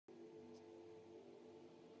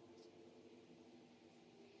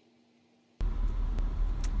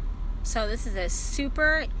So this is a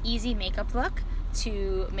super easy makeup look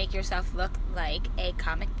to make yourself look like a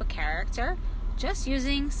comic book character, just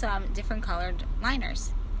using some different colored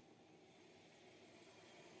liners.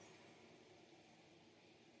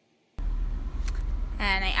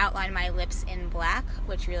 And I outlined my lips in black,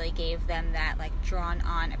 which really gave them that like drawn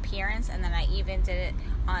on appearance. And then I even did it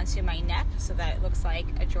onto my neck so that it looks like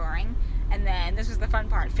a drawing. And then this was the fun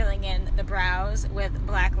part, filling in the brows with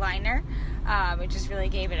black liner. It just really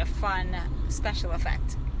gave it a fun special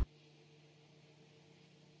effect.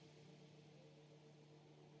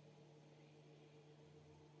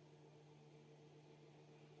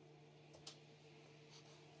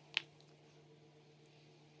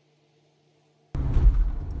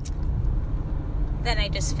 Then I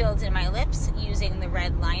just filled in my lips using the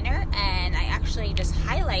red liner, and I actually just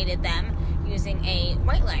highlighted them using a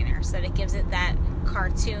white liner so that it gives it that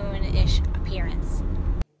cartoon-ish appearance.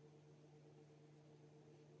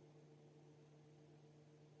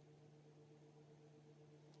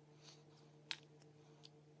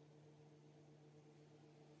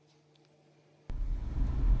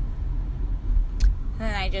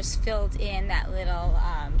 Then I just filled in that little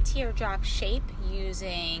teardrop shape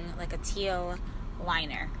using like a teal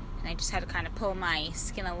liner, and I just had to kind of pull my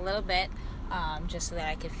skin a little bit just so that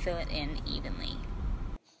I could fill it in evenly.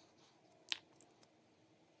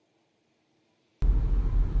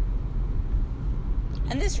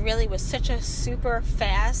 And this really was such a super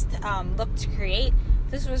fast look to create.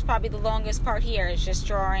 This was probably the longest part here, is just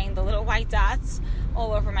drawing the little white dots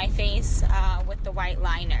all over my face with the white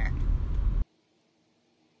liner.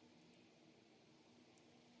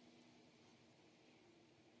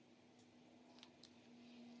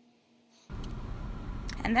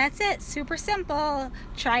 And that's it. Super simple.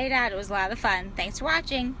 Try it out. It was a lot of fun. Thanks for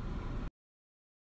watching.